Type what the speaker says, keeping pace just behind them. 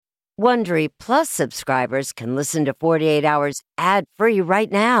Wondery Plus subscribers can listen to 48 Hours ad-free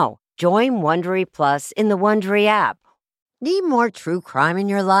right now. Join Wondery Plus in the Wondery app. Need more true crime in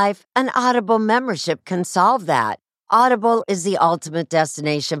your life? An Audible membership can solve that. Audible is the ultimate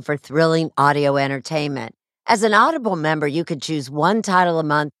destination for thrilling audio entertainment. As an Audible member, you can choose one title a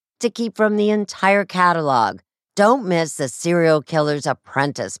month to keep from the entire catalog. Don't miss The Serial Killer's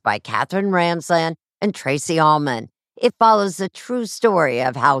Apprentice by Katherine Ramsland and Tracy Ullman. It follows the true story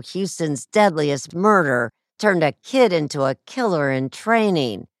of how Houston's deadliest murder turned a kid into a killer in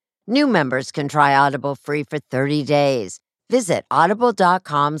training. New members can try Audible free for 30 days. Visit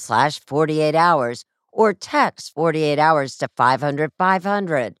audible.com/48 hours or text 48 hours to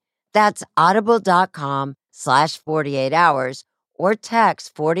 500-500. That's audible.com/48 hours or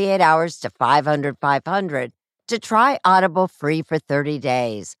text 48 hours to 500-500 to try Audible free for 30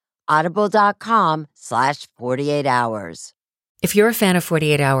 days. Audible.com/48 hours. If you're a fan of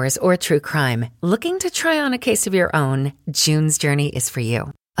 48 Hours or true crime, looking to try on a case of your own, June's Journey is for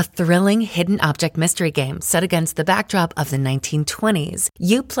you. A thrilling hidden object mystery game set against the backdrop of the 1920s.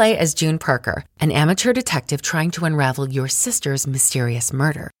 You play as June Parker, an amateur detective trying to unravel your sister's mysterious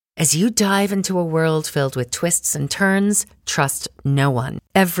murder. As you dive into a world filled with twists and turns, trust no one.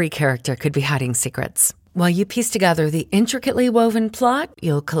 Every character could be hiding secrets. While you piece together the intricately woven plot,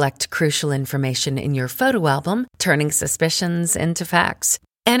 you'll collect crucial information in your photo album, turning suspicions into facts.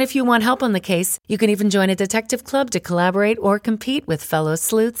 And if you want help on the case, you can even join a detective club to collaborate or compete with fellow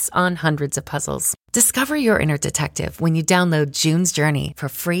sleuths on hundreds of puzzles. Discover your inner detective when you download June's Journey for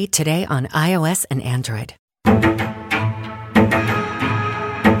free today on iOS and Android.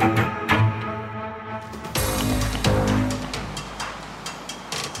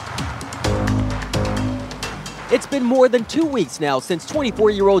 It's been more than 2 weeks now since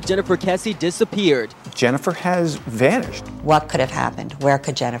 24-year-old Jennifer Kesse disappeared. Jennifer has vanished. What could have happened? Where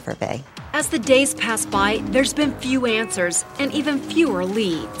could Jennifer be? As the days pass by, there's been few answers and even fewer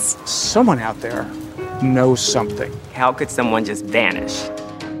leads. Someone out there knows something. How could someone just vanish?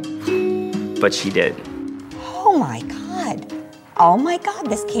 But she did. Oh my God. Oh my God,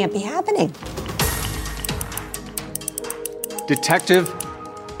 this can't be happening. Detective,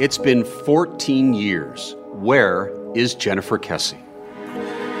 it's been 14 years. Where is Jennifer Kesse?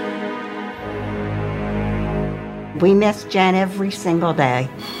 We miss Jen every single day.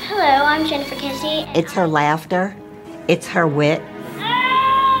 Hello, I'm Jennifer Kesse. It's her laughter. It's her wit.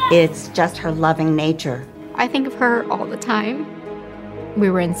 It's just her loving nature. I think of her all the time.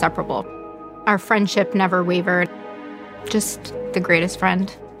 We were inseparable. Our friendship never wavered. Just the greatest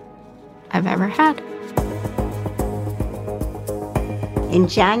friend I've ever had. In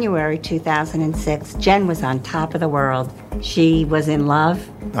January 2006, Jen was on top of the world. She was in love.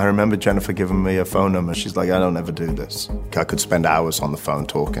 I remember Jennifer giving me a phone number. She's like, I don't ever do this. I could spend hours on the phone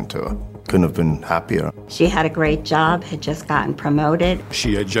talking to her. Couldn't have been happier. She had a great job, had just gotten promoted.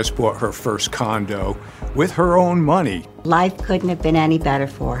 She had just bought her first condo with her own money. Life couldn't have been any better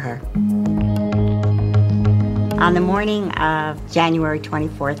for her. On the morning of January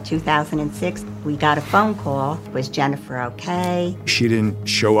 24th, 2006, we got a phone call. Was Jennifer okay? She didn't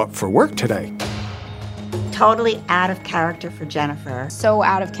show up for work today. Totally out of character for Jennifer. So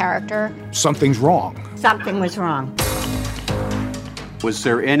out of character. Something's wrong. Something was wrong. Was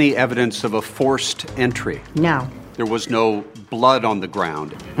there any evidence of a forced entry? No. There was no blood on the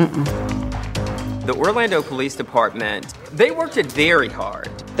ground? The Orlando Police Department, they worked it very hard.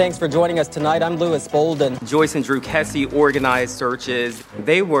 Thanks for joining us tonight. I'm Lewis Bolden. Joyce and Drew Kesse organized searches.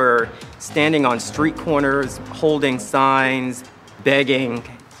 They were standing on street corners, holding signs, begging,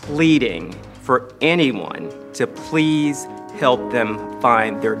 pleading for anyone to please help them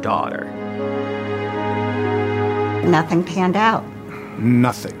find their daughter. Nothing panned out.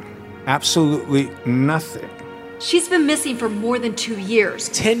 Nothing. Absolutely nothing. She's been missing for more than 2 years.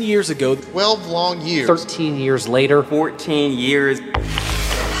 10 years ago. 12 long years. 13 years later. 14 years.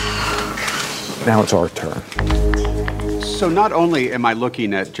 Now it's our turn. So not only am I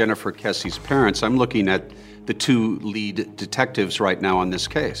looking at Jennifer Kesse's parents, I'm looking at the two lead detectives right now on this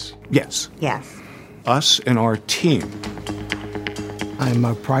case. Yes. Yes. Us and our team. I'm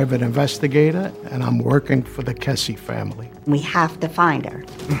a private investigator, and I'm working for the Kesse family. We have to find her.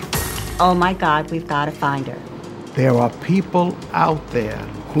 Oh my God, we've got to find her. There are people out there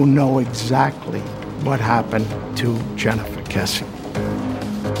who know exactly what happened to Jennifer Kesse.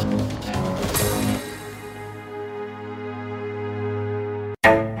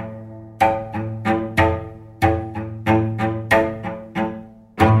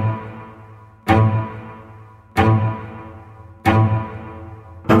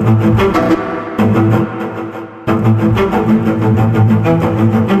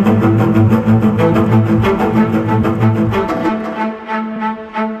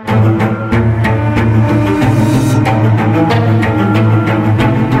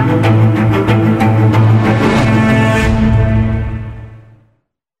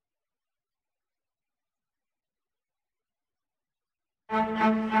 If you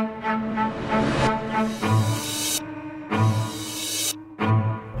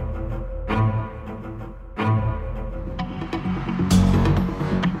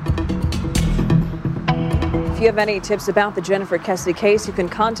have any tips about the Jennifer Kessy case, you can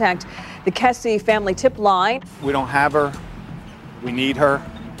contact the Kessy Family Tip Line. We don't have her. We need her.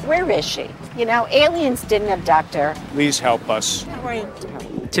 Where is she? You know, aliens didn't abduct her. Please help us.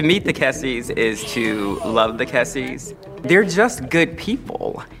 To meet the Kessys is to love the Kessys. They're just good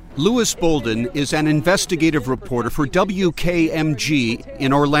people. Lewis Bolden is an investigative reporter for WKMG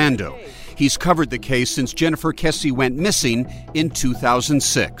in Orlando. He's covered the case since Jennifer Kessy went missing in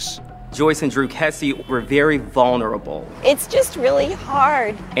 2006. Joyce and Drew Kessy were very vulnerable. It's just really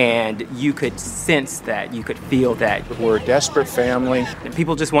hard. And you could sense that, you could feel that. We're a desperate family. And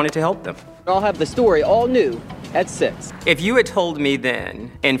people just wanted to help them. I'll have the story all new at 6. If you had told me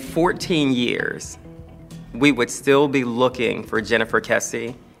then, in 14 years, we would still be looking for Jennifer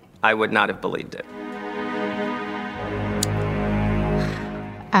Kessy, I would not have believed it.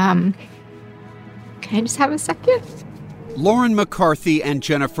 Can I just have a second? Lauren McCarthy and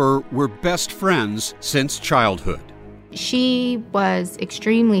Jennifer were best friends since childhood. She was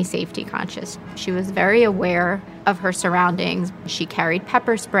extremely safety conscious. She was very aware of her surroundings. She carried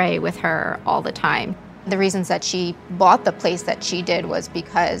pepper spray with her all the time. The reasons that she bought the place that she did was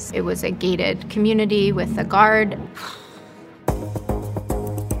because it was a gated community with a guard.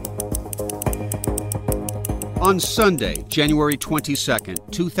 On Sunday, January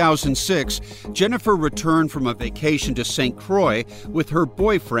 22nd, 2006, Jennifer returned from a vacation to St. Croix with her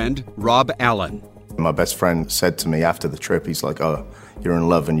boyfriend, Rob Allen. My best friend said to me after the trip, he's like, "Oh, you're in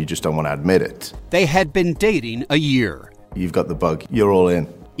love and you just don't want to admit it." They had been dating a year. You've got the bug. You're all in.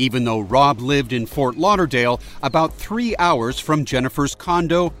 Even though Rob lived in Fort Lauderdale, about 3 hours from Jennifer's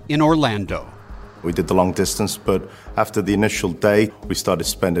condo in Orlando. We did the long distance, but after the initial day, we started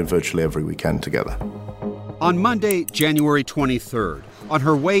spending virtually every weekend together. On Monday, January 23rd, on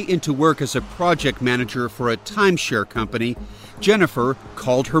her way into work as a project manager for a timeshare company, Jennifer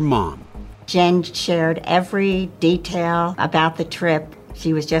called her mom. Jen shared every detail about the trip.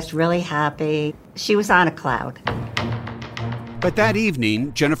 She was just really happy. She was on a cloud. But that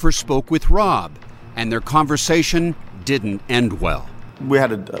evening, Jennifer spoke with Rob, and their conversation didn't end well. We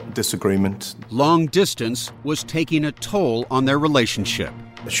had a disagreement. Long distance was taking a toll on their relationship.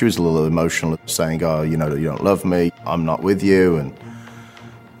 She was a little emotional, saying, "Oh, you don't love me, I'm not with you," and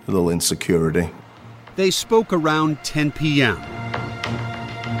a little insecurity. They spoke around 10 p.m.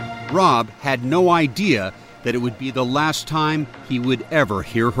 Rob had no idea that it would be the last time he would ever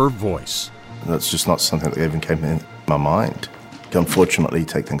hear her voice. That's just not something that even came in my mind. Unfortunately, you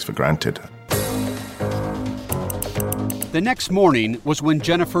take things for granted. The next morning was when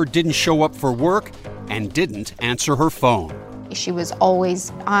Jennifer didn't show up for work and didn't answer her phone. She was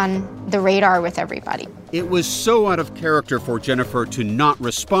always on the radar with everybody. It was so out of character for Jennifer to not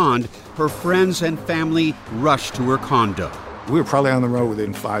respond, her friends and family rushed to her condo. We were probably on the road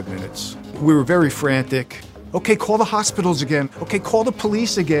within 5 minutes. We were very frantic. Okay, call the hospitals again. Okay, call the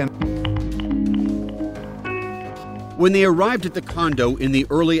police again. When they arrived at the condo in the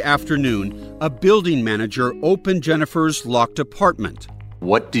early afternoon, a building manager opened Jennifer's locked apartment.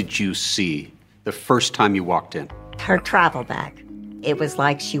 What did you see the first time you walked in? Her travel bag. It was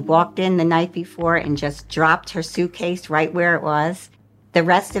like she walked in the night before and just dropped her suitcase right where it was. The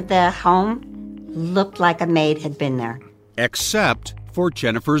rest of the home looked like a maid had been there. Except for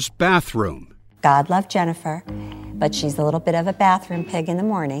Jennifer's bathroom. God loved Jennifer, but she's a little bit of a bathroom pig in the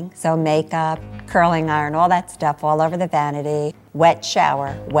morning. So makeup, curling iron, all that stuff all over the vanity, wet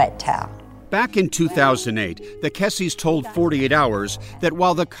shower, wet towel. Back in 2008, the Kessys told 48 Hours that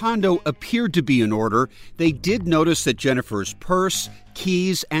while the condo appeared to be in order, they did notice that Jennifer's purse,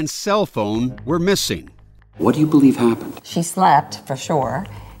 keys, and cell phone were missing. What do you believe happened? She slept, for sure,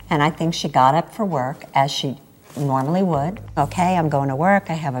 and I think she got up for work, as she normally would. Okay, I'm going to work,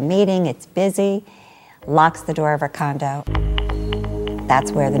 I have a meeting, it's busy. Locks the door of her condo.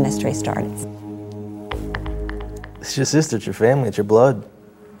 That's where the mystery started. It's your sister, it's your family, it's your blood.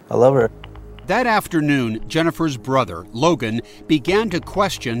 I love her. That afternoon, Jennifer's brother, Logan, began to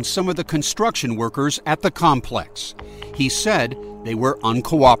question some of the construction workers at the complex. He said they were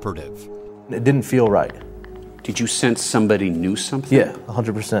uncooperative. It didn't feel right. Did you sense somebody knew something? Yeah,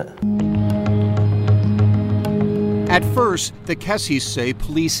 100%. At first, the Kessys say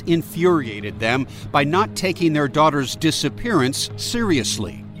police infuriated them by not taking their daughter's disappearance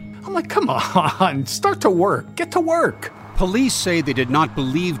seriously. I'm like, come on, start to work, get to work. Police say they did not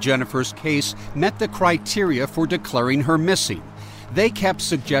believe Jennifer's case met the criteria for declaring her missing. They kept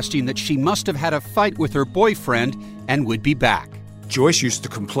suggesting that she must have had a fight with her boyfriend and would be back. Joyce used to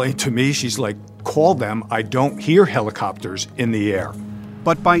complain to me. She's like, call them. I don't hear helicopters in the air.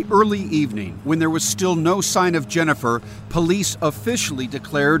 But by early evening, when there was still no sign of Jennifer, police officially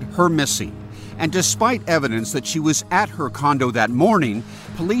declared her missing. And despite evidence that she was at her condo that morning,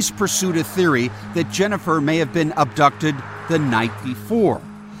 police pursued a theory that Jennifer may have been abducted the night before.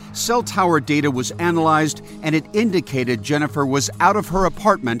 Cell tower data was analyzed, and it indicated Jennifer was out of her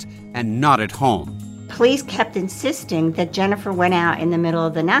apartment and not at home. Police kept insisting that Jennifer went out in the middle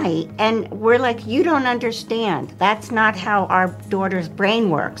of the night, and we're like, you don't understand. That's not how our daughter's brain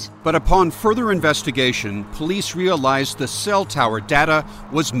works. But upon further investigation, police realized the cell tower data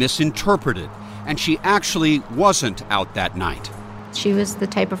was misinterpreted, and she actually wasn't out that night. She was the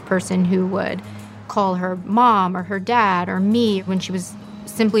type of person who would call her mom or her dad or me when she was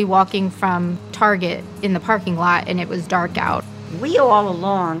simply walking from Target in the parking lot and it was dark out. We all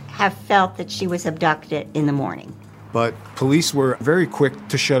along have felt that she was abducted in the morning. But police were very quick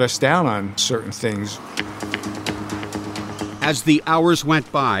to shut us down on certain things. As the hours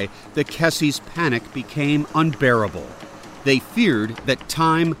went by, the Kessies' panic became unbearable. They feared that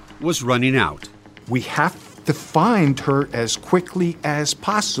time was running out. We have to find her as quickly as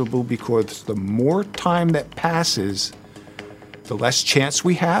possible because the more time that passes, the less chance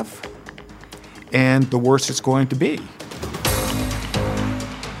we have, and the worse it's going to be.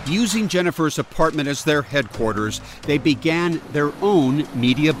 Using Jennifer's apartment as their headquarters, they began their own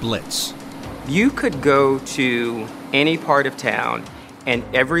media blitz. You could go to any part of town and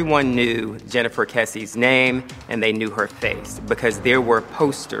everyone knew Jennifer Kessie's name and they knew her face because there were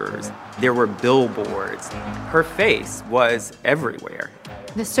posters, there were billboards. Her face was everywhere.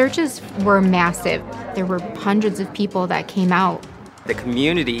 The searches were massive. There were hundreds of people that came out. The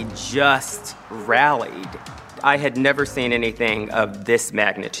community just rallied. I had never seen anything of this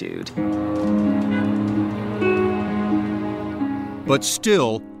magnitude. But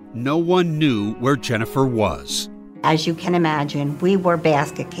still, no one knew where Jennifer was. As you can imagine, we were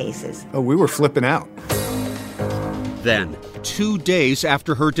basket cases. Oh, we were flipping out. Then, 2 days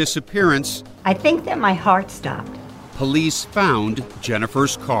after her disappearance, I think that my heart stopped. Police found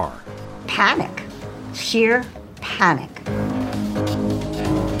Jennifer's car. Panic. Sheer panic.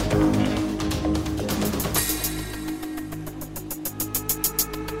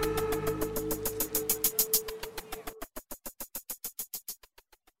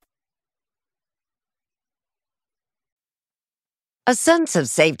 A sense of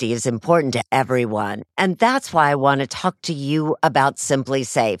safety is important to everyone, and that's why I want to talk to you about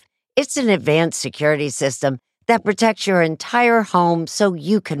SimpliSafe. It's an advanced security system that protects your entire home so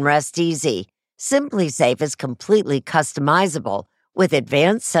you can rest easy. SimpliSafe is completely customizable with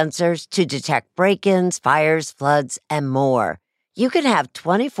advanced sensors to detect break-ins, fires, floods, and more. You can have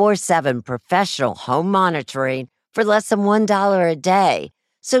 24/7 professional home monitoring for less than $1 a day.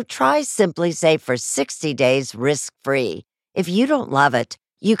 So try SimpliSafe for 60 days risk-free. If you don't love it,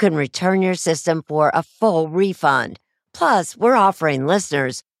 you can return your system for a full refund. Plus, we're offering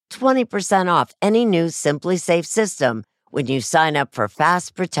listeners 20% off any new SimpliSafe system when you sign up for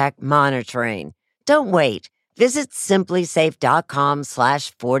Fast Protect monitoring. Don't wait. Visit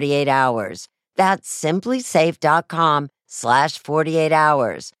SimpliSafe.com/48 hours. That's SimpliSafe.com/48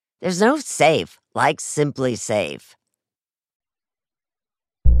 hours. There's no safe like SimpliSafe.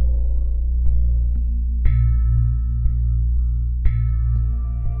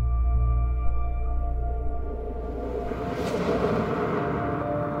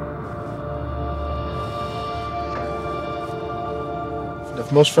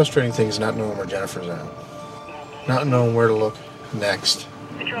 The most frustrating thing is not knowing where Jennifer's at. Not knowing where to look next.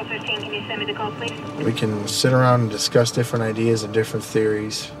 Patrol 13, can you send me the call, please? We can sit around and discuss different ideas and different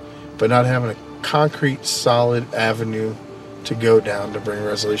theories, but not having a concrete, solid avenue to go down to bring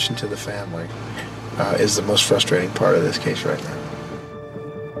resolution to the family is the most frustrating part of this case right now.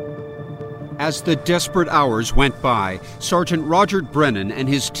 As the desperate hours went by, Sergeant Roger Brennan and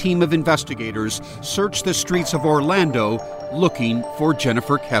his team of investigators searched the streets of Orlando looking for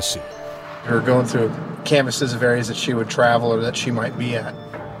Jennifer Kessie. We were going through canvases of areas that she would travel or that she might be at.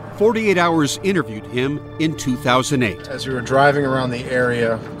 48 Hours interviewed him in 2008. As we were driving around the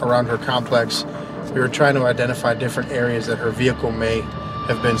area, around her complex, we were trying to identify different areas that her vehicle may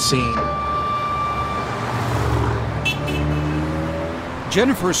have been seen.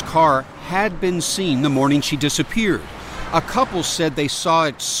 Jennifer's car had been seen the morning she disappeared. A couple said they saw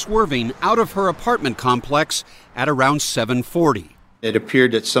it swerving out of her apartment complex at around 7:40. It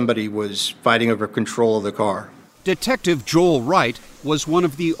appeared that somebody was fighting over control of the car. Detective Joel Wright was one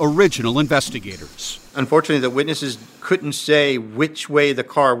of the original investigators. Unfortunately, the witnesses couldn't say which way the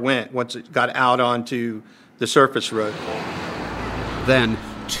car went once it got out onto the surface road. Then,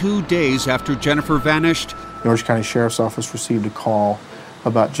 2 days after Jennifer vanished, The Orange County Sheriff's Office received a call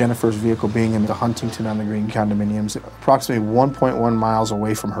about Jennifer's vehicle being in the Huntington on the Green condominiums, approximately 1.1 miles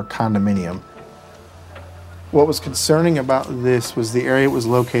away from her condominium. What was concerning about this was the area it was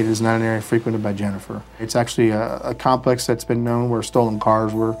located is not an area frequented by Jennifer. It's actually a complex that's been known where stolen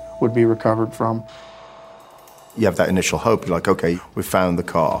cars would be recovered from. You have that initial hope. You're like, okay, we found the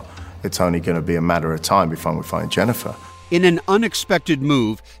car. It's only going to be a matter of time before we find Jennifer. in an unexpected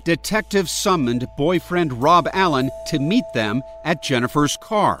move, detectives summoned boyfriend Rob Allen to meet them at Jennifer's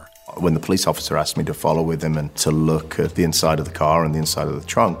car. When the police officer asked me to follow with him and to look at the inside of the car and the inside of the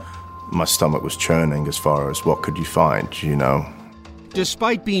trunk, my stomach was churning as far as what could you find, you know.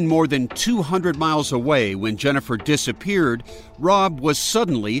 Despite being more than 200 miles away when Jennifer disappeared, Rob was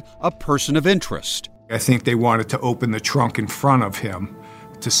suddenly a person of interest. I think they wanted to open the trunk in front of him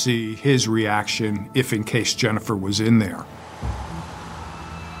to see his reaction if in case Jennifer was in there.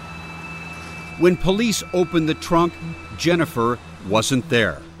 When police opened the trunk, Jennifer wasn't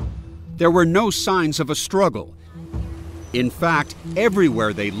there. There were no signs of a struggle. In fact,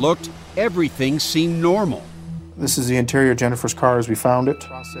 everywhere they looked, everything seemed normal. This is the interior of Jennifer's car as we found it.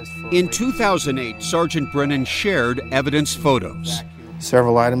 In 2008, Sergeant Brennan shared evidence photos.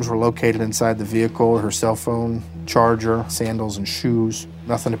 Several items were located inside the vehicle: her cell phone, charger, sandals, and shoes.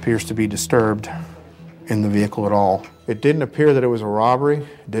 Nothing appears to be disturbed in the vehicle at all. It didn't appear that it was a robbery.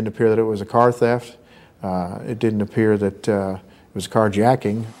 It didn't appear that it was a car theft. It didn't appear that it was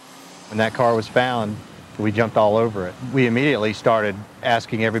carjacking. When that car was found, we jumped all over it. We immediately started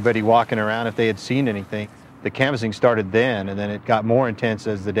asking everybody walking around if they had seen anything. The canvassing started then, and then it got more intense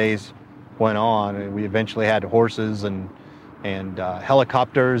as the days went on. And we eventually had horses and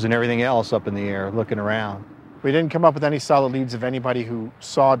helicopters and everything else up in the air looking around. We didn't come up with any solid leads of anybody who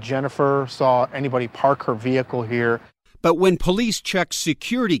saw Jennifer, saw anybody park her vehicle here. But when police checked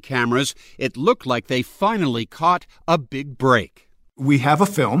security cameras, it looked like they finally caught a big break. We have a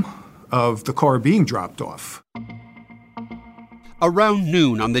film of the car being dropped off. Around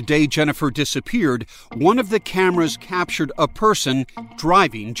noon on the day Jennifer disappeared, one of the cameras captured a person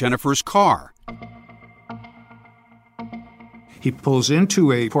driving Jennifer's car. He pulls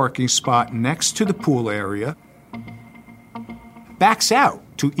into a parking spot next to the pool area, backs out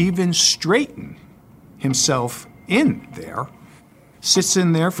to even straighten himself in there, sits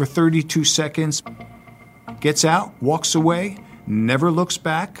in there for 32 seconds, gets out, walks away, never looks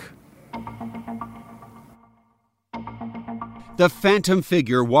back. The phantom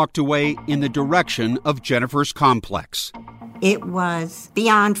figure walked away in the direction of Jennifer's complex. It was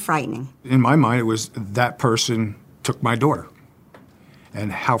beyond frightening. In my mind, it was that person took my daughter.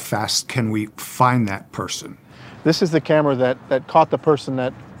 And how fast can we find that person? This is the camera that caught the person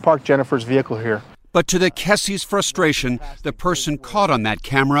that parked Jennifer's vehicle here. But to the Kessies' frustration, the person caught on that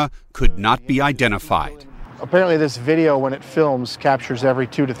camera could not be identified. Apparently this video, when it films, captures every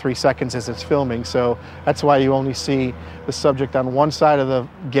 2 to 3 seconds as it's filming, so that's why you only see the subject on one side of the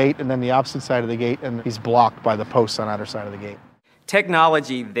gate and then the opposite side of the gate, and he's blocked by the posts on either side of the gate.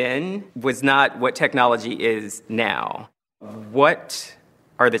 Technology then was not what technology is now. What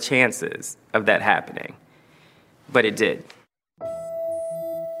are the chances of that happening? But it did.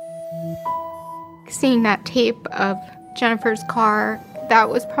 Seeing that tape of Jennifer's car, that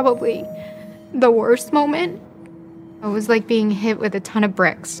was probably the worst moment. It was like being hit with a ton of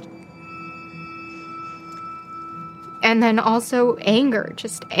bricks. And then also anger,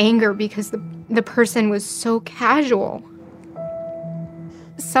 just anger because the person was so casual.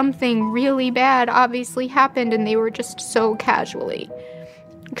 Something really bad obviously happened and they were just so casually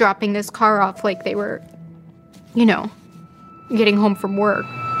dropping this car off like they were, getting home from work.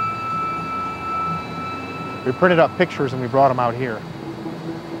 We printed out pictures and we brought them out here.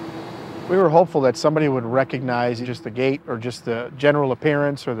 We were hopeful that somebody would recognize just the gait or just the general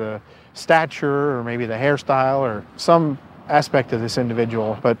appearance or the stature or maybe the hairstyle or some aspect of this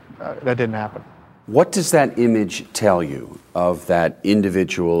individual, but that didn't happen. What does that image tell you of that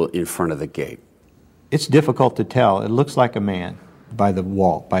individual in front of the gate? It's difficult to tell. It looks like a man by the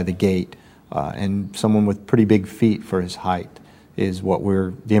wall, by the gate, and someone with pretty big feet for his height is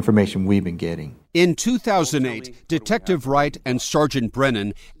the information we've been getting. In 2008, Detective Wright and Sergeant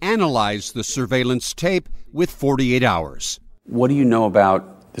Brennan analyzed the surveillance tape with 48 hours. What do you know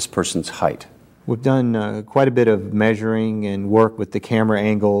about this person's height? We've done quite a bit of measuring and work with the camera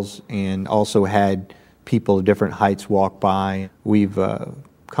angles and also had people of different heights walk by. We've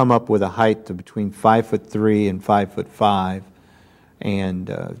come up with a height of between 5'3" and 5'5", and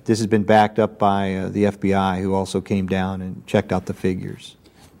this has been backed up by the FBI, who also came down and checked out the figures.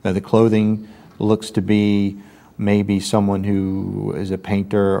 The clothing looks to be maybe someone who is a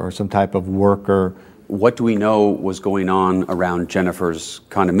painter or some type of worker. What do we know was going on around Jennifer's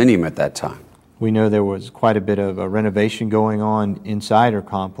condominium at that time? We know there was quite a bit of a renovation going on inside her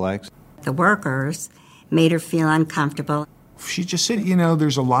complex. The workers made her feel uncomfortable. She just said,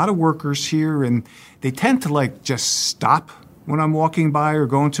 there's a lot of workers here, and they tend to just stop when I'm walking by or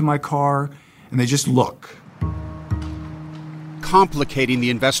going to my car, and they just look. Complicating the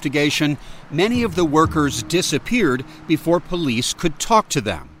investigation, many of the workers disappeared before police could talk to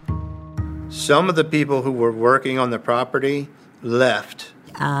them. Some of the people who were working on the property left.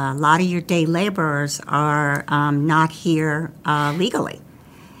 A lot of your day laborers are not here legally.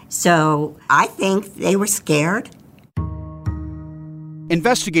 So I think they were scared.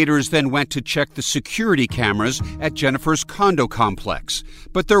 Investigators then went to check the security cameras at Jennifer's condo complex,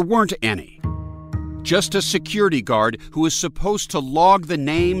 but there weren't any. Just a security guard who was supposed to log the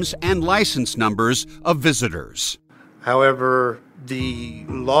names and license numbers of visitors. However, the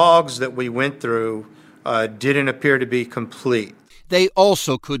logs that we went through didn't appear to be complete. They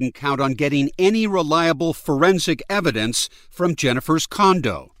also couldn't count on getting any reliable forensic evidence from Jennifer's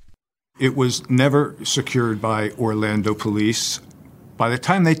condo. It was never secured by Orlando police. By the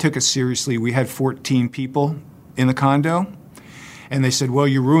time they took it seriously, we had 14 people in the condo, and they said, well,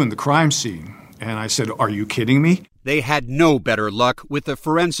 you ruined the crime scene. And I said, are you kidding me? They had no better luck with the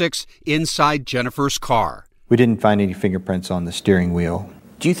forensics inside Jennifer's car. We didn't find any fingerprints on the steering wheel.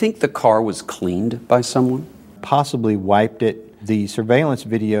 Do you think the car was cleaned by someone? Possibly wiped it. The surveillance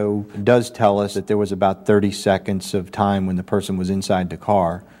video does tell us that there was about 30 seconds of time when the person was inside the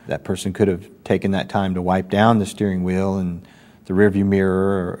car. That person could have taken that time to wipe down the steering wheel and the rearview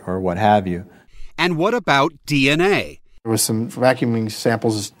mirror or what have you. And what about DNA? There was some vacuuming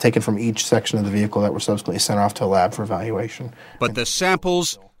samples taken from each section of the vehicle that were subsequently sent off to a lab for evaluation. But the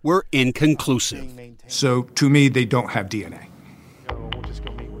samples were inconclusive. So to me, they don't have DNA.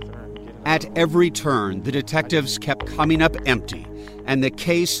 At every turn, the detectives kept coming up empty, and the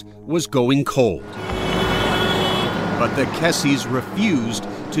case was going cold. But the Kessies refused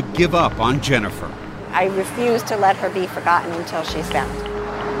to give up on Jennifer. I refuse to let her be forgotten until she's found.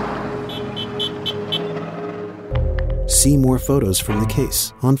 See more photos from the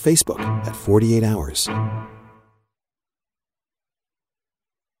case on Facebook at 48 Hours.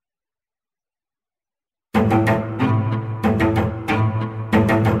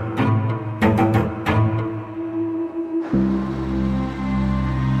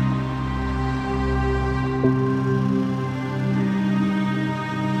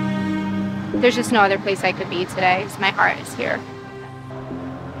 There's just no other place I could be today, because my heart is here.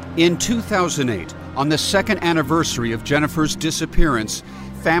 In 2008, on the second anniversary of Jennifer's disappearance,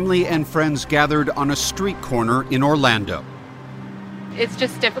 family and friends gathered on a street corner in Orlando. It's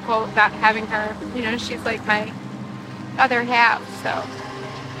just difficult not having her. She's like my other half, so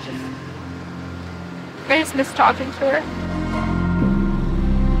I just miss talking to her.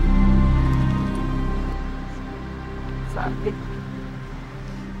 So.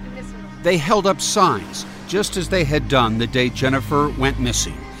 They held up signs, just as they had done the day Jennifer went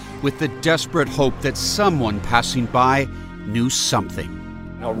missing, with the desperate hope that someone passing by knew something.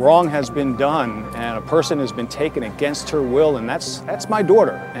 Wrong has been done, and a person has been taken against her will, and that's my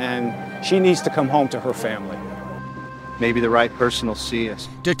daughter, and she needs to come home to her family. Maybe the right person will see us.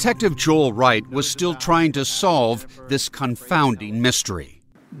 Detective Joel Wright was still trying to solve this confounding mystery.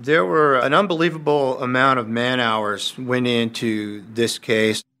 There were an unbelievable amount of man-hours went into this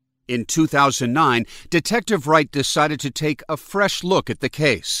case. In 2009, Detective Wright decided to take a fresh look at the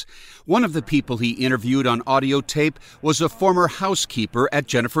case. One of the people he interviewed on audio tape was a former housekeeper at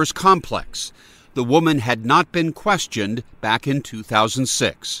Jennifer's complex. The woman had not been questioned back in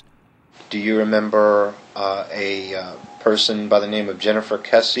 2006. Do you remember a person by the name of Jennifer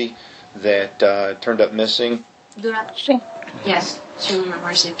Kessie that turned up missing? Yes, she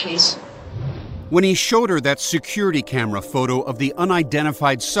remembers the case. When he showed her that security camera photo of the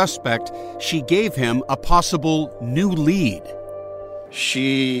unidentified suspect, she gave him a possible new lead.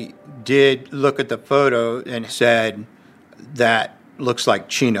 She did look at the photo and said, that looks like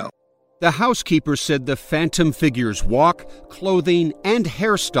Chino. The housekeeper said the phantom figure's walk, clothing, and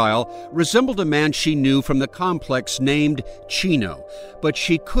hairstyle resembled a man she knew from the complex named Chino, but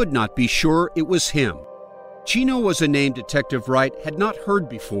she could not be sure it was him. Chino was a name Detective Wright had not heard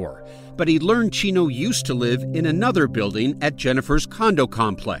before, but he learned Chino used to live in another building at Jennifer's condo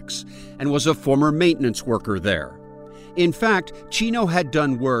complex and was a former maintenance worker there. In fact, Chino had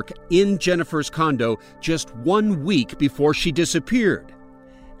done work in Jennifer's condo just 1 week before she disappeared.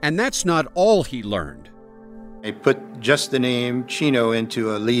 And that's not all he learned. They put just the name Chino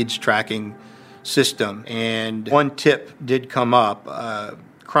into a leads tracking system. And one tip did come up.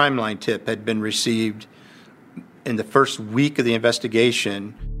 Crime line tip had been received in the first week of the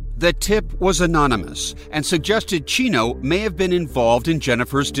investigation. The tip was anonymous and suggested Chino may have been involved in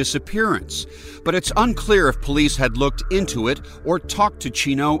Jennifer's disappearance, but it's unclear if police had looked into it or talked to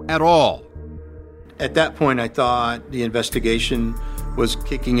Chino at all. At that point, I thought the investigation was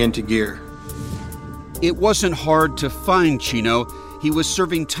kicking into gear. It wasn't hard to find Chino. He was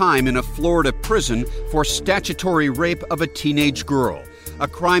serving time in a Florida prison for statutory rape of a teenage girl, a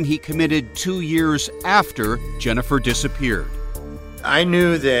crime he committed 2 years after Jennifer disappeared. I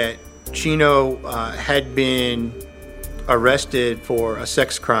knew that Chino had been arrested for a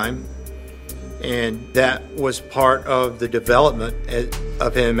sex crime, and that was part of the development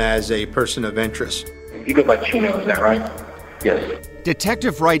of him as a person of interest. You go by Chino, is that right? Yes.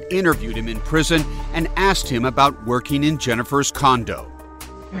 Detective Wright interviewed him in prison and asked him about working in Jennifer's condo.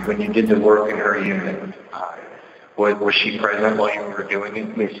 When you did the work in her unit, was she present while you were doing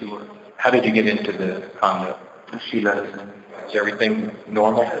it? Yes, she was. How did you get into the condo? She let us in. Is everything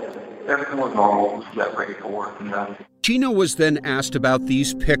normal? Everything was normal. She got ready for work and done. Chino was then asked about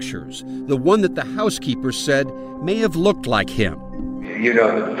these pictures, the one that the housekeeper said may have looked like him. You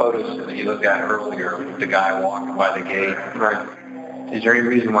know, the photos that you looked at earlier, the guy walking by the gate. Right. Is there any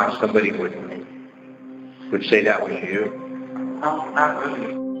reason why somebody would say that was you? No, not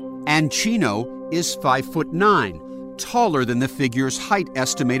really. And Chino is 5'9", taller than the figure's height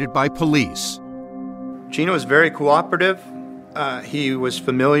estimated by police. Chino was very cooperative. He was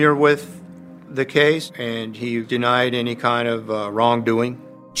familiar with the case, and he denied any kind of wrongdoing.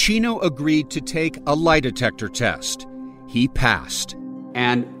 Chino agreed to take a lie detector test. He passed.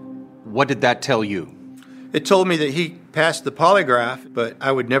 And what did that tell you? It told me that he passed the polygraph, but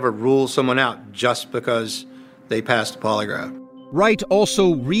I would never rule someone out just because they passed the polygraph. Wright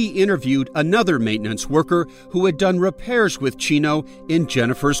also re-interviewed another maintenance worker who had done repairs with Chino in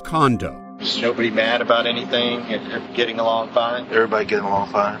Jennifer's condo. Is nobody mad about anything? Getting along fine? Everybody getting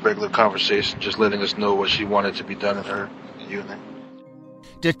along fine. Regular conversation, just letting us know what she wanted to be done in her unit.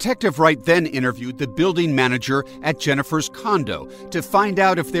 Detective Wright then interviewed the building manager at Jennifer's condo to find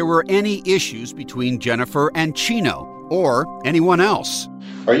out if there were any issues between Jennifer and Chino or anyone else.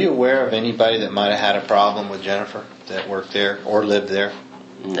 Are you aware of anybody that might have had a problem with Jennifer that worked there or lived there?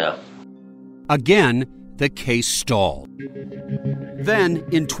 No. Again, the case stalled. Then,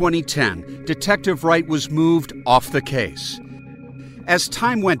 in 2010, Detective Wright was moved off the case. As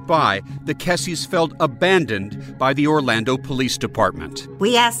time went by, the Kessies felt abandoned by the Orlando Police Department.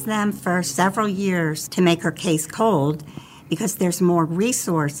 We asked them for several years to make her case cold because there's more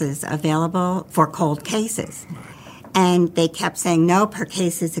resources available for cold cases. And they kept saying, nope, her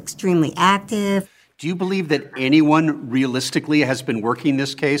case is extremely active. Do you believe that anyone realistically has been working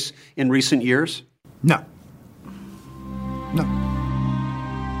this case in recent years? No.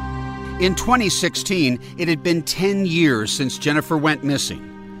 In 2016, it had been 10 years since Jennifer went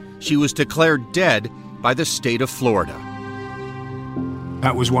missing. She was declared dead by the state of Florida.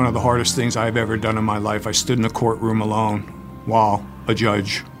 That was one of the hardest things I've ever done in my life. I stood in a courtroom alone while a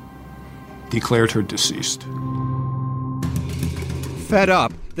judge declared her deceased. Fed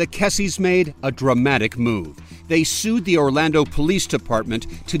up, the Kessies made a dramatic move. They sued the Orlando Police Department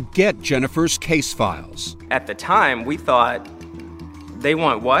to get Jennifer's case files. At the time, we thought, they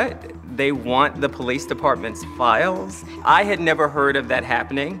want what? They want the police department's files? I had never heard of that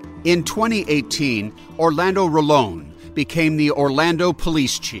happening. In 2018, Orlando Rolone became the Orlando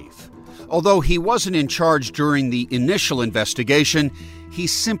police chief. Although he wasn't in charge during the initial investigation, he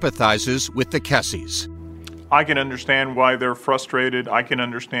sympathizes with the Kessies. I can understand why they're frustrated. I can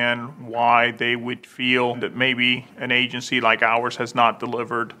understand why they would feel that maybe an agency like ours has not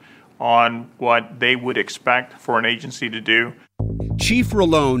delivered on what they would expect for an agency to do. Chief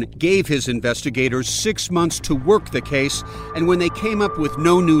Rolone gave his investigators 6 months to work the case, and when they came up with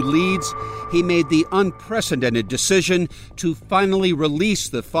no new leads, he made the unprecedented decision to finally release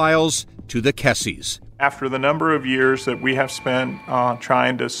the files to the Kessies. After the number of years that we have spent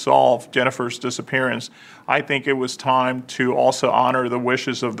trying to solve Jennifer's disappearance, I think it was time to also honor the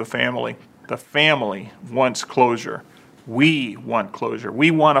wishes of the family. The family wants closure. We want closure.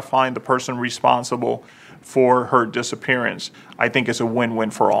 We want to find the person responsible for her disappearance. I think it's a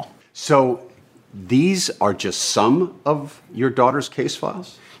win-win for all. So these are just some of your daughter's case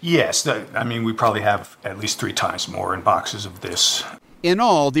files? Yes. We probably have at least 3 times more in boxes of this. In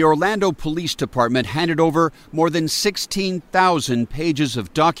all, the Orlando Police Department handed over more than 16,000 pages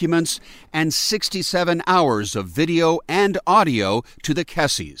of documents and 67 hours of video and audio to the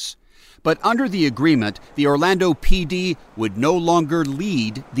Kessies. But under the agreement, the Orlando PD would no longer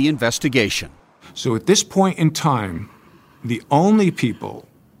lead the investigation. So at this point in time, the only people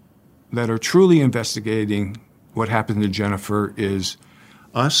that are truly investigating what happened to Jennifer is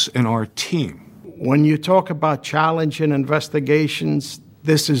us and our team. When you talk about challenging investigations,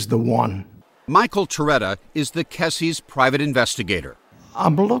 this is the one. Michael Toretta is the Kessies' private investigator.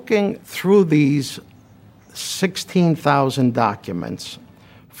 I'm looking through these 16,000 documents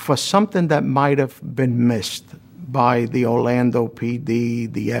for something that might have been missed by the Orlando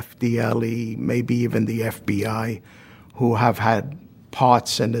PD, the FDLE, maybe even the FBI, who have had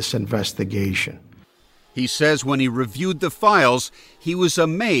parts in this investigation. He says when he reviewed the files, he was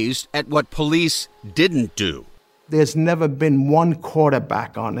amazed at what police didn't do. There's never been one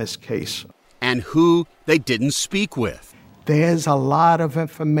quarterback on this case. And who they didn't speak with. There's a lot of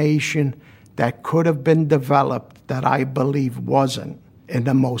information that could have been developed that I believe wasn't in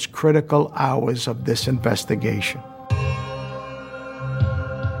the most critical hours of this investigation.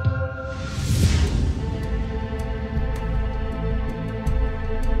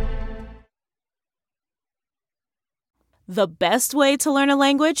 The best way to learn a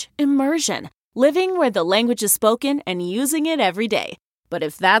language? Immersion. Living where the language is spoken and using it every day. But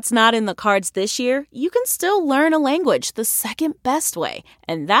if that's not in the cards this year, you can still learn a language the second best way,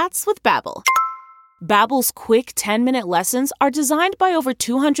 and that's with Babbel. Babbel's quick 10-minute lessons are designed by over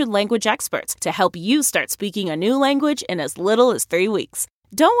 200 language experts to help you start speaking a new language in as little as 3 weeks.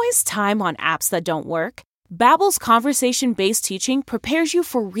 Don't waste time on apps that don't work. Babbel's conversation-based teaching prepares you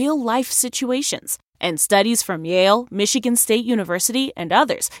for real-life situations. And studies from Yale, Michigan State University, and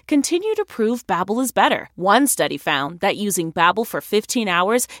others continue to prove Babbel is better. One study found that using Babbel for 15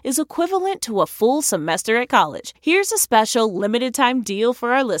 hours is equivalent to a full semester at college. Here's a special limited-time deal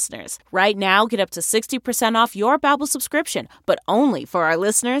for our listeners. Right now, get up to 60% off your Babbel subscription, but only for our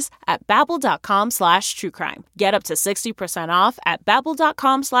listeners at Babbel.com/truecrime. Get up to 60% off at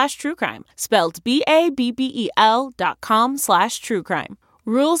Babbel.com/truecrime. Spelled BABBEL.com/truecrime.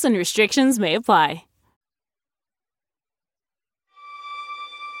 Rules and restrictions may apply.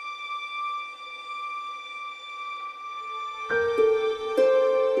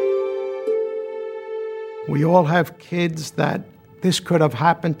 We all have kids that this could have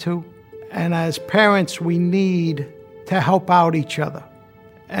happened to. And as parents, we need to help out each other.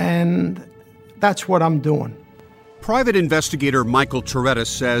 And that's what I'm doing. Private investigator Michael Toretta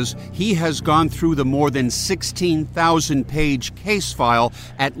says he has gone through the more than 16,000-page case file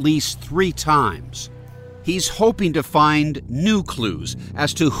at least 3 times. He's hoping to find new clues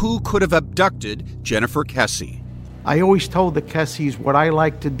as to who could have abducted Jennifer Kessie. I always told the Kessies what I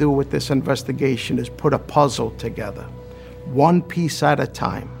like to do with this investigation is put a puzzle together, one piece at a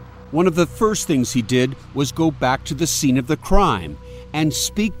time. One of the first things he did was go back to the scene of the crime and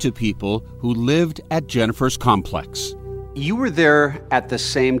speak to people who lived at Jennifer's complex. You were there at the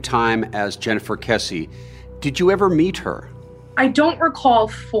same time as Jennifer Kessie. Did you ever meet her? I don't recall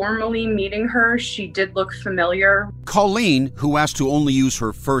formally meeting her. She did look familiar. Colleen, who asked to only use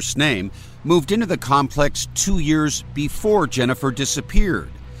her first name, moved into the complex 2 years before Jennifer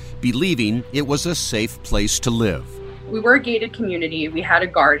disappeared, believing it was a safe place to live. We were a gated community. We had a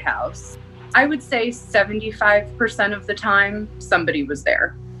guardhouse. I would say 75% of the time, somebody was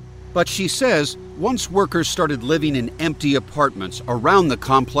there. But she says once workers started living in empty apartments around the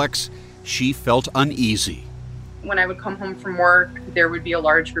complex, she felt uneasy. When I would come home from work, there would be a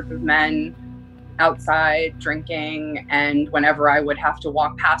large group of men outside drinking, and whenever I would have to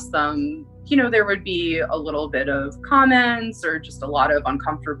walk past them, there would be a little bit of comments or just a lot of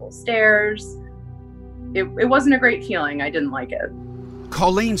uncomfortable stares. It wasn't a great feeling. I didn't like it.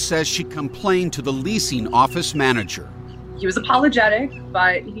 Colleen says she complained to the leasing office manager. He was apologetic,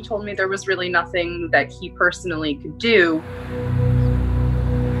 but he told me there was really nothing that he personally could do.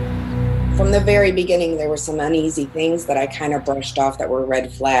 From the very beginning, there were some uneasy things that I kind of brushed off that were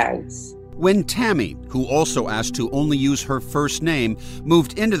red flags. When Tammy, who also asked to only use her first name,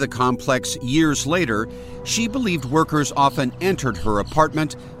 moved into the complex years later, she believed workers often entered her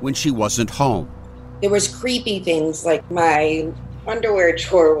apartment when she wasn't home. There was creepy things like my underwear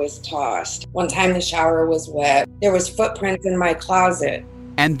drawer was tossed. One time the shower was wet. There was footprints in my closet.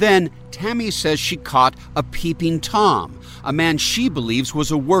 And then Tammy says she caught a peeping Tom, a man she believes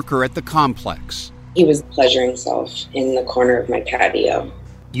was a worker at the complex. He was pleasuring himself in the corner of my patio.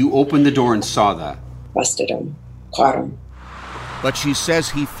 You opened the door and saw that? Busted him. Caught him. But she says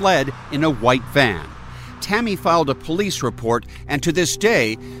he fled in a white van. Tammy filed a police report, and to this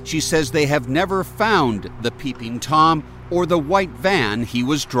day, she says they have never found the peeping Tom or the white van he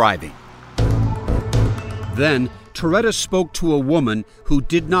was driving. Then, Toretta spoke to a woman who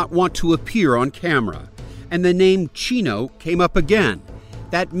did not want to appear on camera, and the name Chino came up again.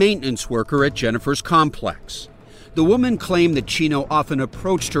 that maintenance worker at Jennifer's complex. The woman claimed that Chino often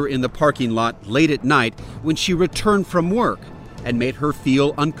approached her in the parking lot late at night when she returned from work and made her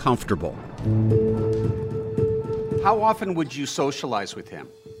feel uncomfortable. How often would you socialize with him?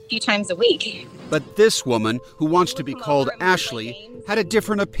 A few times a week. But this woman, who wants to be called Ashley, had a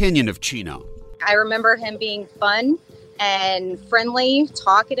different opinion of Chino. I remember him being fun and friendly,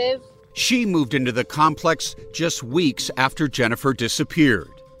 talkative. She moved into the complex just weeks after Jennifer disappeared.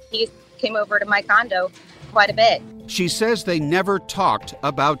 He came over to my condo quite a bit. She says they never talked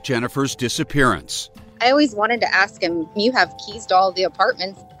about Jennifer's disappearance. I always wanted to ask him, you have keys to all the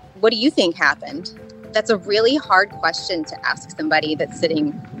apartments. What do you think happened? That's a really hard question to ask somebody that's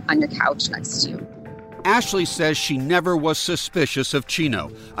sitting on your couch next to you. Ashley says she never was suspicious of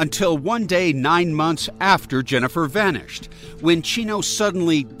Chino until one day 9 months after Jennifer vanished, when Chino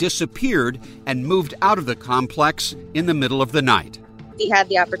suddenly disappeared and moved out of the complex in the middle of the night. He had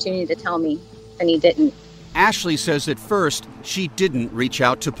the opportunity to tell me, and he didn't. Ashley says at first she didn't reach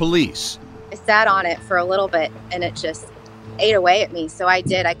out to police. I sat on it for a little bit, and it just ate away at me. So I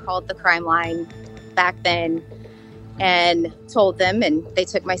did. I called the crime line back then and told them, and they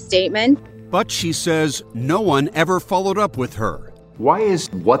took my statement. But she says no one ever followed up with her. Why is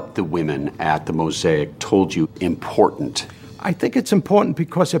what the women at the Mosaic told you important? I think it's important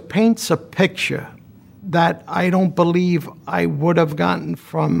because it paints a picture that I don't believe I would have gotten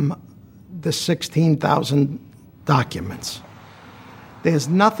from the 16,000 documents. There's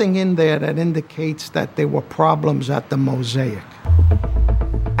nothing in there that indicates that there were problems at the Mosaic.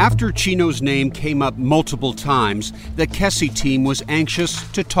 After Chino's name came up multiple times, the Kesse team was anxious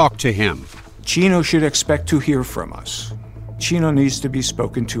to talk to him. Chino should expect to hear from us. Chino needs to be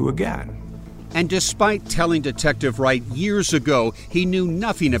spoken to again. And despite telling Detective Wright years ago he knew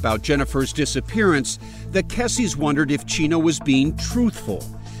nothing about Jennifer's disappearance, the Kesses wondered if Chino was being truthful.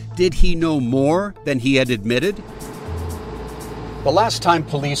 Did he know more than he had admitted? The last time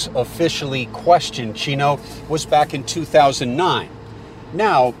police officially questioned Chino was back in 2009.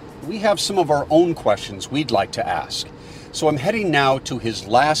 Now, we have some of our own questions we'd like to ask. So I'm heading now to his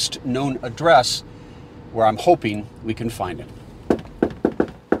last known address, where I'm hoping we can find him.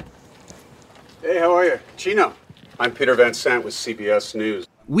 Hey, how are you? Chino. I'm Peter Van Sant with CBS News.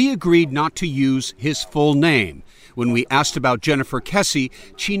 We agreed not to use his full name. When we asked about Jennifer Kesse,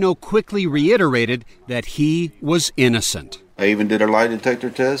 Chino quickly reiterated that he was innocent. I even did a lie detector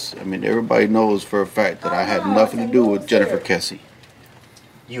test. I mean, everybody knows for a fact that I had nothing to do with Jennifer Kesse.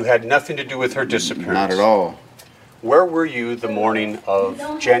 You had nothing to do with her disappearance? Not at all. Where were you the morning of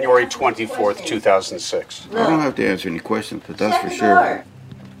January 24th, 2006? I don't have to answer any questions, but that's for sure.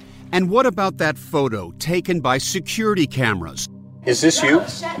 And what about that photo taken by security cameras? Is this you?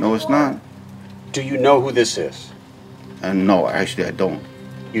 No, it's not. Do you know who this is? No, actually, I don't.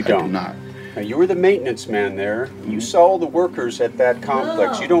 You don't? I do not. Now, you were the maintenance man there. You saw all the workers at that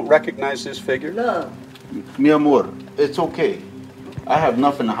complex. You don't recognize this figure? No. Mi amor, it's okay. I have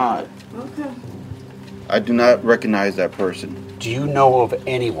nothing to hide. Okay. I do not recognize that person. Do you know of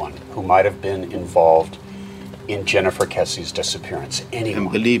anyone who might have been involved in Jennifer Kesse's disappearance? Anyone?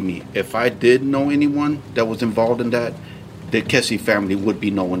 And believe me, if I did know anyone that was involved in that, the Kesse family would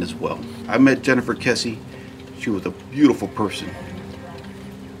be known as well. I met Jennifer Kesse. She was a beautiful person.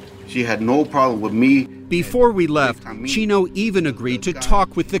 She had no problem with me. Before we left, Chino even agreed to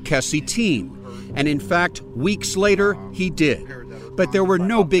talk with the Kesse team. And in fact, weeks later, he did. But there were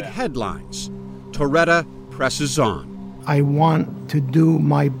no big headlines. Toretta presses on. I want to do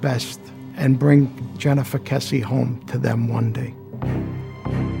my best and bring Jennifer Kesse home to them one day.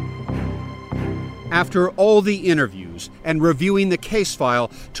 After all the interviews and reviewing the case file,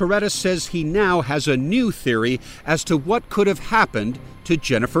 Toretta says he now has a new theory as to what could have happened to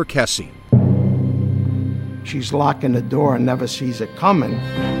Jennifer Kesse. She's locking the door and never sees it coming.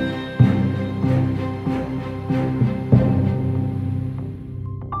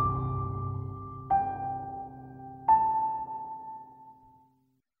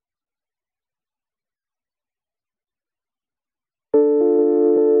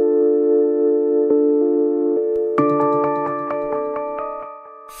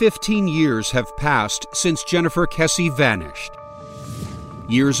 "15 years have passed since Jennifer Kesse vanished.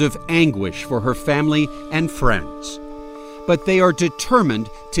 Years of anguish for her family and friends. But they are determined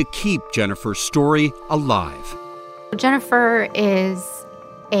to keep Jennifer's story alive. Jennifer is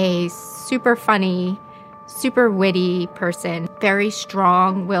a super funny, super witty person, very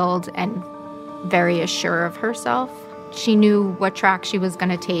strong-willed and very assured of herself. She knew what track she was going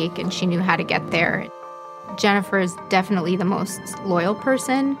to take, and she knew how to get there. Jennifer is definitely the most loyal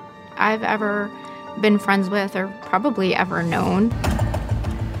person I've ever been friends with or probably ever known.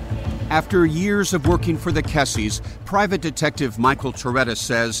 After years of working for the Kessies, Private Detective Michael Toretta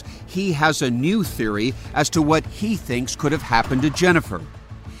says he has a new theory as to what he thinks could have happened to Jennifer.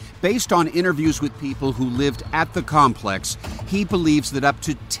 Based on interviews with people who lived at the complex, he believes that up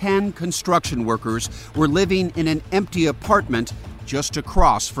to 10 construction workers were living in an empty apartment just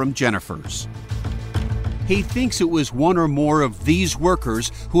across from Jennifer's. He thinks it was one or more of these workers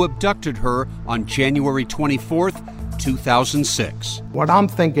who abducted her on January 24th, 2006. What I'm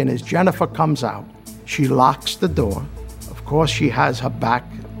thinking is Jennifer comes out, she locks the door. Of course, she has her back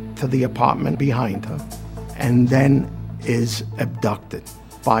to the apartment behind her, and then is abducted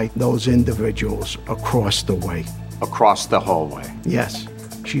by those individuals across the way. Across the hallway? Yes.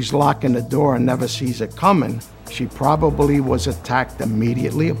 She's locking the door and never sees it coming. She probably was attacked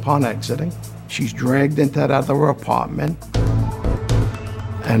immediately upon exiting. She's dragged into that other apartment,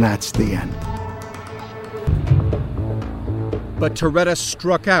 and that's the end. But Toretta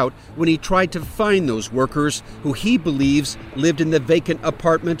struck out when he tried to find those workers who he believes lived in the vacant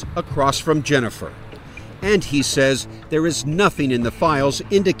apartment across from Jennifer. And he says there is nothing in the files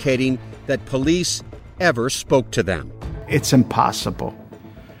indicating that police ever spoke to them. It's impossible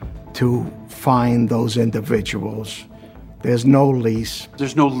to find those individuals. There's no lease.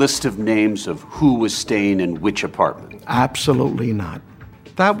 There's no list of names of who was staying in which apartment? Absolutely not.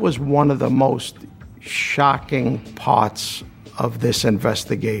 That was one of the most shocking parts of this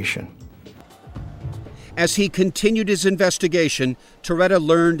investigation. As he continued his investigation, Toretta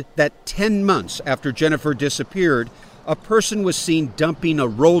learned that 10 months after Jennifer disappeared, a person was seen dumping a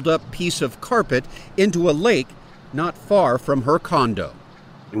rolled-up piece of carpet into a lake not far from her condo.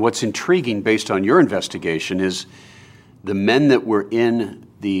 And what's intriguing based on your investigation is the men that were in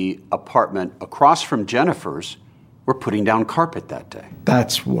the apartment across from Jennifer's were putting down carpet that day.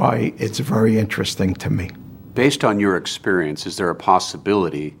 That's why it's very interesting to me. Based on your experience, is there a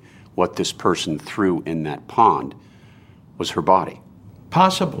possibility what this person threw in that pond was her body?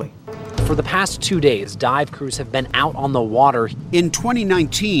 Possibly. For the past 2 days, dive crews have been out on the water. In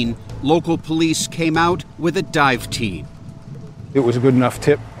 2019, local police came out with a dive team. It was a good enough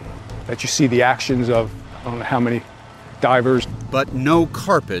tip that you see the actions of I don't know how many divers. But no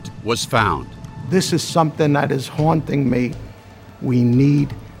carpet was found. This is something that is haunting me. We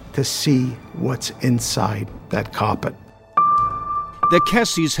need to see what's inside that carpet. The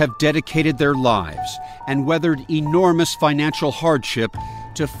Kessies have dedicated their lives and weathered enormous financial hardship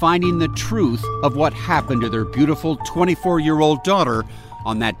to finding the truth of what happened to their beautiful 24-year-old daughter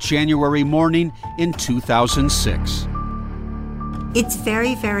on that January morning in 2006. It's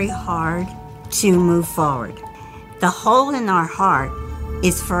very, very hard to move forward. The hole in our heart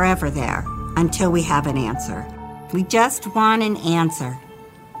is forever there until we have an answer. We just want an answer.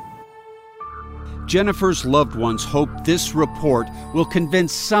 Jennifer's loved ones hope this report will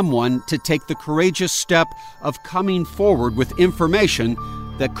convince someone to take the courageous step of coming forward with information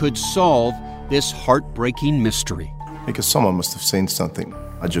that could solve this heartbreaking mystery. Because someone must have seen something.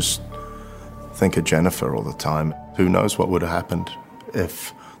 I just think of Jennifer all the time. Who knows what would have happened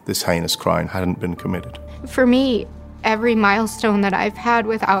if this heinous crime hadn't been committed. For me, every milestone that I've had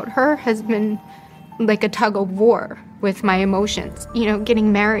without her has been like a tug of war with my emotions. You know,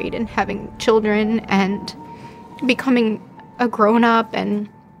 getting married and having children and becoming a grown-up and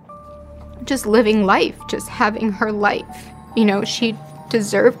just living life, just having her life. You know, she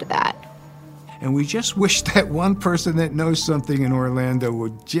deserved that. And we just wish that one person that knows something in Orlando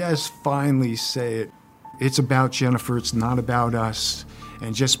would just finally say it. It's about Jennifer, it's not about us.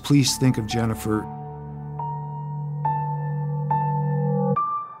 And just please think of Jennifer.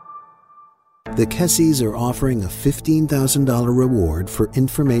 The Kessies are offering a $15,000 reward for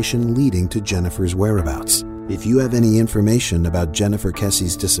information leading to Jennifer's whereabouts. If you have any information about Jennifer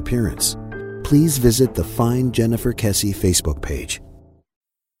Kessie's disappearance, please visit the Find Jennifer Kessie Facebook page.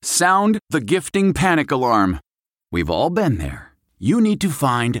 Sound the gifting panic alarm. We've all been there. You need to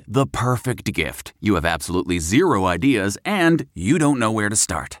find the perfect gift. You have absolutely zero ideas and you don't know where to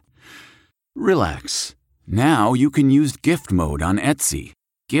start. Relax. Now you can use gift mode on Etsy.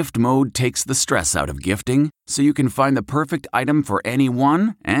 Gift mode takes the stress out of gifting so you can find the perfect item for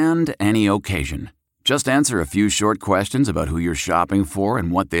anyone and any occasion. Just answer a few short questions about who you're shopping for and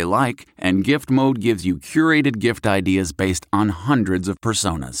what they like, and gift mode gives you curated gift ideas based on hundreds of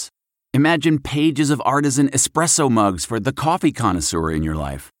personas. Imagine pages of artisan espresso mugs for the coffee connoisseur in your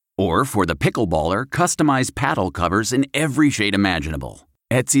life. Or for the pickleballer, customized paddle covers in every shade imaginable.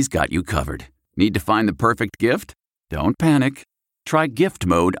 Etsy's got you covered. Need to find the perfect gift? Don't panic. Try gift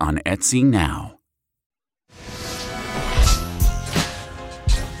mode on Etsy now.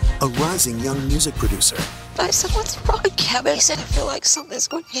 A rising young music producer And I said, what's wrong, Kevin? He said, I feel like something's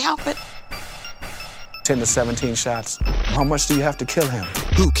going to happen. 10 to 17 shots. How much do you have to kill him?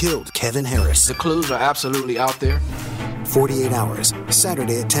 Who killed Kevin Harris? The clues are absolutely out there. 48 Hours,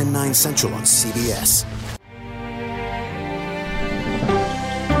 Saturday at 10, 9 Central on CBS.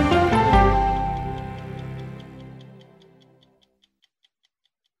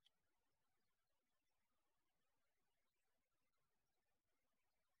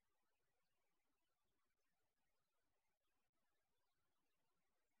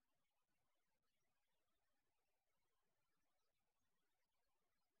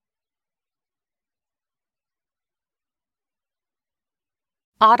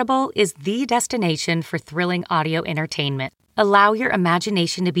 Audible is the destination for thrilling audio entertainment. Allow your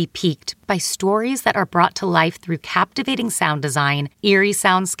imagination to be piqued by stories that are brought to life through captivating sound design, eerie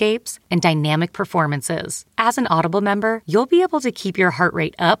soundscapes, and dynamic performances. As an Audible member, you'll be able to keep your heart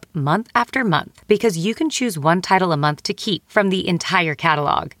rate up month after month because you can choose one title a month to keep from the entire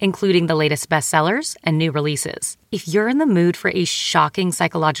catalog, including the latest bestsellers and new releases. If you're in the mood for a shocking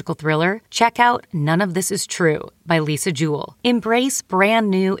psychological thriller, check out None of This Is True by Lisa Jewell. Embrace brand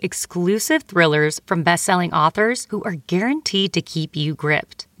new exclusive thrillers from best-selling authors who are guaranteed to keep you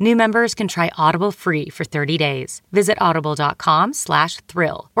gripped. New members can try Audible free for 30 days. Visit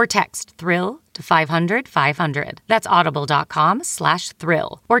audible.com/thrill or text thrill to 500-500. That's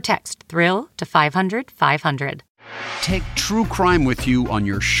audible.com/thrill or text thrill to 500-500. Take true crime with you on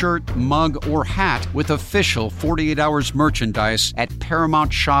your shirt, mug, or hat with official 48 Hours merchandise at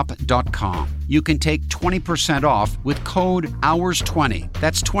ParamountShop.com. You can take 20% off with code HOURS20.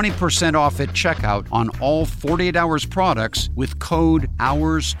 That's 20% off at checkout on all 48 Hours products with code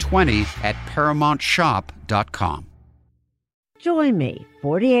HOURS20 at ParamountShop.com. Join me,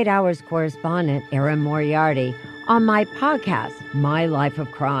 48 Hours correspondent Erin Moriarty, on my podcast, My Life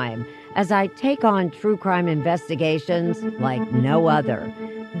of Crime, as I take on true crime investigations like no other.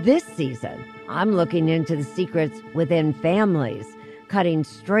 This season, I'm looking into the secrets within families, cutting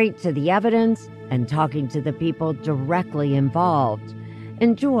straight to the evidence and talking to the people directly involved.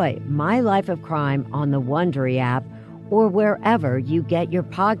 Enjoy My Life of Crime on the Wondery app or wherever you get your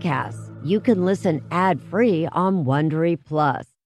podcasts. You can listen ad-free on Wondery Plus.